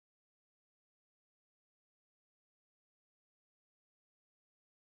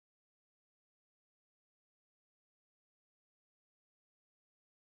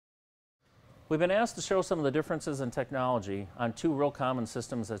We've been asked to show some of the differences in technology on two real common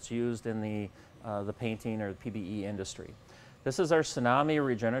systems that's used in the painting or the PBE industry. This is our Tsunami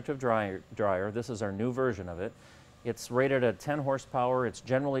Regenerative dryer. This is our new version of it. It's rated at 10 horsepower. It's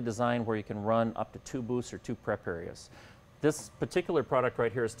generally designed where you can run up to 2 booths or 2 prep areas. This particular product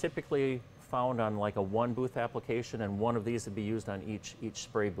right here is typically found on like a 1 booth application, and one of these would be used on each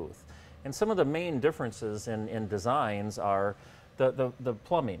spray booth. And some of the main differences in designs are the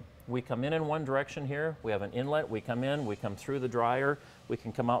plumbing. We come in one direction here, we have an inlet, we come through the dryer, we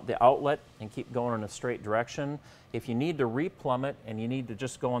can come out the outlet and keep going in a straight direction. If you need to replumb it and you need to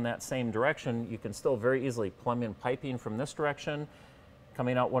just go in that same direction, you can still very easily plumb in piping from this direction.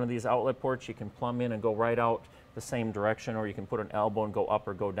 Coming out one of these outlet ports, you can plumb in and go right out the same direction, or you can put an elbow and go up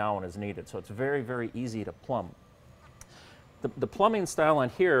or go down as needed. So it's very, very easy to plumb. The plumbing style on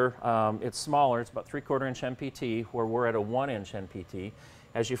here, it's smaller, it's about 3/4 inch MPT, where we're at a 1 inch MPT.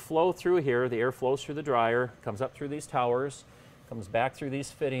 As you flow through here, the air flows through the dryer, comes up through these towers, comes back through these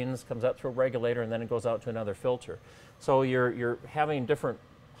fittings, comes up through a regulator, and then it goes out to another filter. So you're having different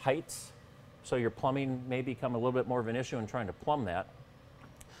heights, so your plumbing may become a little bit more of an issue in trying to plumb that.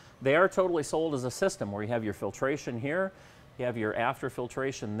 They are totally sold as a system where you have your filtration here, you have your after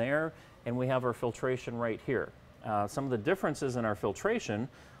filtration there, and we have our filtration right here. Some of the differences in our filtration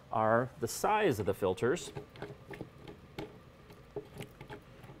are the size of the filters.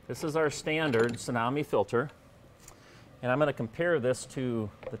 This is our standard Tsunami filter, and I'm going to compare this to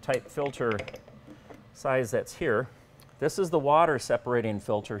the type filter size that's here. This is the water separating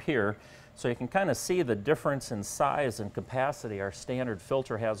filter here, so you can kind of see the difference in size and capacity our standard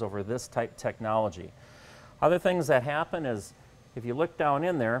filter has over this type technology. Other things that happen is, if you look down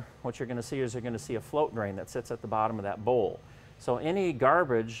in there, what you're going to see is you're going to see a float drain that sits at the bottom of that bowl. So any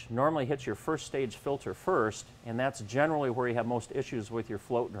garbage normally hits your first stage filter first, and that's generally where you have most issues with your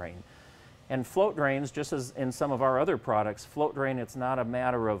float drain. And float drains, just as in some of our other products, float drain, it's not a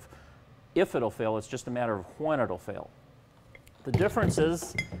matter of if it'll fail, it's just a matter of when it'll fail. The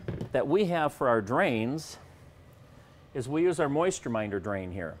differences that we have for our drains is we use our moisture minder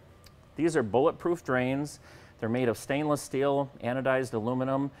drain here. These are bulletproof drains. They're made of stainless steel, anodized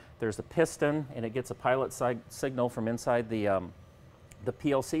aluminum. There's a piston, and it gets a pilot signal from inside the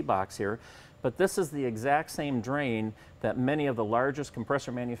PLC box here. But this is the exact same drain that many of the largest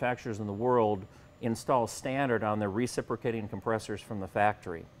compressor manufacturers in the world install standard on their reciprocating compressors from the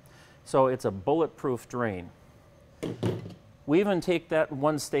factory. So it's a bulletproof drain. We even take that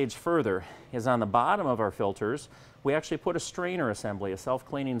one stage further, is on the bottom of our filters, we actually put a strainer assembly, a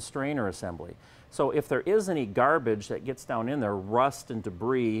self-cleaning strainer assembly. So if there is any garbage that gets down in there, rust and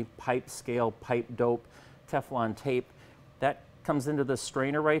debris, pipe scale, pipe dope, Teflon tape, that comes into this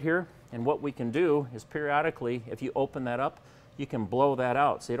strainer right here. And what we can do is periodically, if you open that up, you can blow that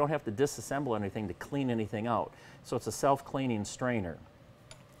out. So you don't have to disassemble anything to clean anything out. So it's a self-cleaning strainer.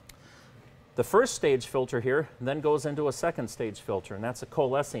 The first stage filter here then goes into a second stage filter, and that's a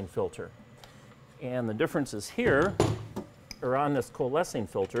coalescing filter. And the differences here are on this coalescing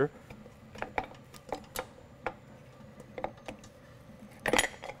filter.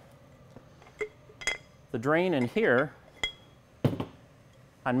 The drain in here,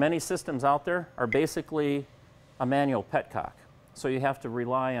 on many systems out there, are basically a manual petcock. So you have to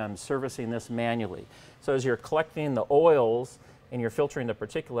rely on servicing this manually. So as you're collecting the oils and you're filtering the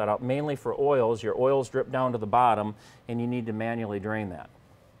particulate out, mainly for oils, your oils drip down to the bottom and you need to manually drain that.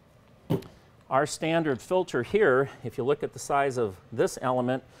 Our standard filter here, if you look at the size of this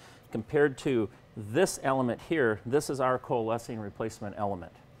element compared to this element here, this is our coalescing replacement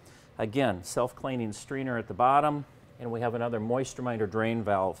element. Again, self-cleaning strainer at the bottom, and we have another moisture minder drain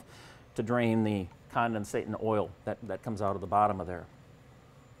valve to drain the condensate and oil that comes out of the bottom of there.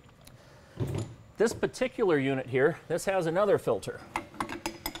 This particular unit here, this has another filter.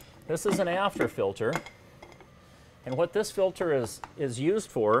 This is an after filter, and what this filter is used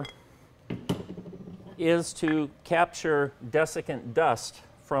for is to capture desiccant dust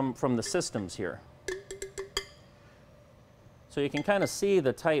from the systems here. So you can kind of see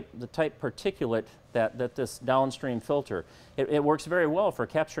the type particulate that this downstream filter, it works very well for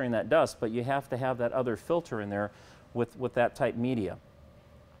capturing that dust, but you have to have that other filter in there with that type media.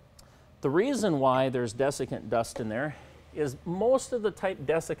 The reason why there's desiccant dust in there is most of the type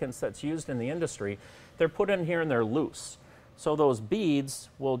desiccants that's used in the industry, they're put in here and they're loose. So those beads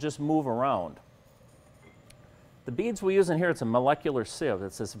will just move around. The beads we use in here, it's a molecular sieve.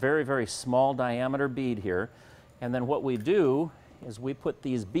 It's this very, very small diameter bead here. And then what we do is we put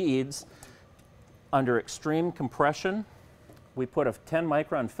these beads under extreme compression. We put a 10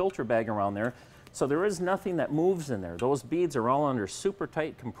 micron filter bag around there. So there is nothing that moves in there. Those beads are all under super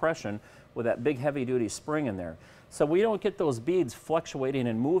tight compression with that big heavy-duty spring in there. So we don't get those beads fluctuating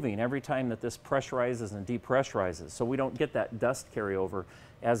and moving every time that this pressurizes and depressurizes. So we don't get that dust carryover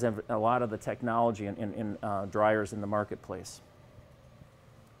as in a lot of the technology in dryers in the marketplace.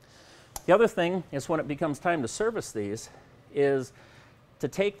 The other thing is when it becomes time to service these is to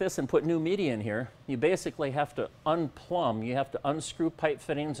take this and put new media in here, you basically have to unplumb, you have to unscrew pipe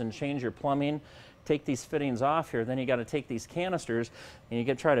fittings and change your plumbing, take these fittings off here, then you got to take these canisters and you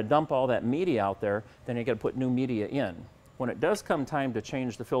got to try to dump all that media out there, then you got to put new media in. When it does come time to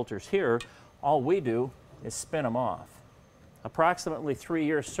change the filters here, all we do is spin them off. Approximately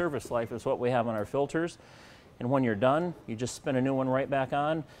 3-year service life is what we have on our filters, and when you're done, you just spin a new one right back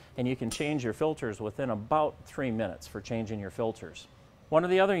on, and you can change your filters within about 3 minutes for changing your filters. One of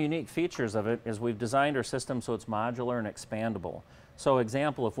the other unique features of it is we've designed our system so it's modular and expandable. So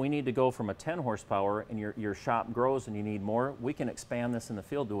example, if we need to go from a 10 horsepower and your shop grows and you need more, we can expand this in the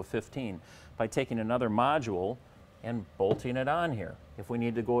field to a 15 by taking another module and bolting it on here. If we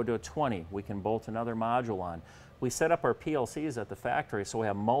need to go to a 20, we can bolt another module on. We set up our PLCs at the factory so we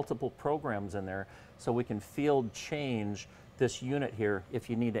have multiple programs in there so we can field change this unit here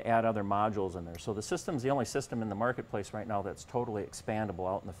if you need to add other modules in there. So the system's the only system in the marketplace right now that's totally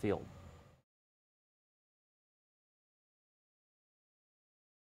expandable out in the field.